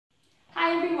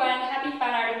everyone, happy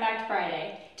Fun Artifact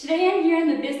Friday. Today I'm here in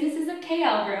the Businesses of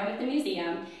KL room at the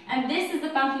museum, and this is the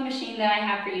funky machine that I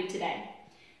have for you today.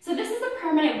 So this is a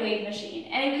permanent wave machine,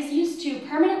 and it was used to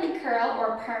permanently curl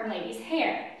or perm ladies'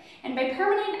 hair. And by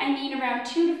permanent, I mean around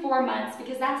 2 to 4 months,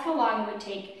 because that's how long it would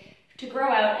take to grow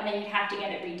out and then you'd have to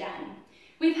get it redone.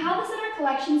 We've had this in our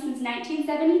collection since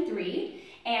 1973,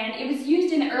 and it was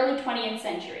used in the early 20th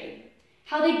century.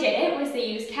 How they did it was they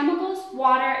used chemicals,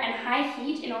 water, and high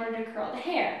heat in order to curl the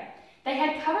hair. They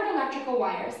had covered electrical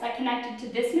wires that connected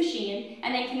to this machine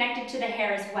and then connected to the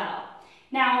hair as well.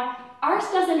 Now, ours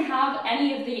doesn't have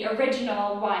any of the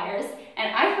original wires,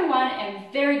 and I, for one, am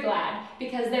very glad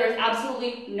because there is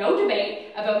absolutely no debate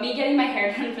about me getting my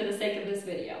hair done for the sake of this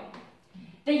video.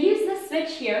 They used this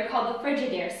switch here called the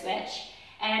Frigidaire switch,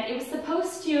 and it was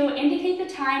supposed to indicate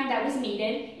the time that was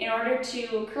needed in order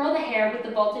to curl the hair with the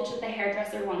voltage that the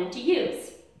hairdresser wanted to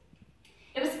use.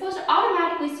 It was supposed to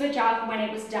automatically switch off when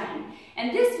it was done, and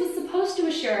this was supposed to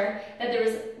assure that there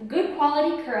was good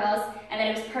quality curls and that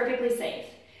it was perfectly safe.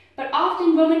 But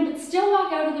often women would still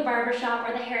walk out of the barber shop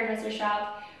or the hairdresser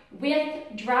shop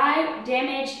with dry,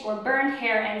 damaged, or burned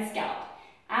hair and scalp.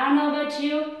 I don't know about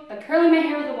you, but curling my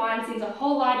hair with a wand seems a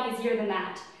whole lot easier than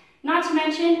that. Not to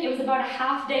mention, it was about a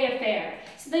half-day affair,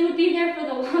 so they would be there for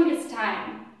the longest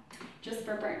time, just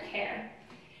for burnt hair.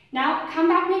 Now, come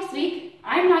back next week.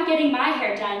 I'm not getting my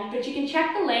hair done, but you can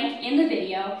check the link in the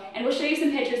video, and we'll show you some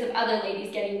pictures of other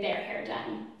ladies getting their hair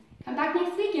done. Come back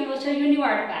next week and we'll show you a new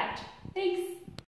artifact. Thanks!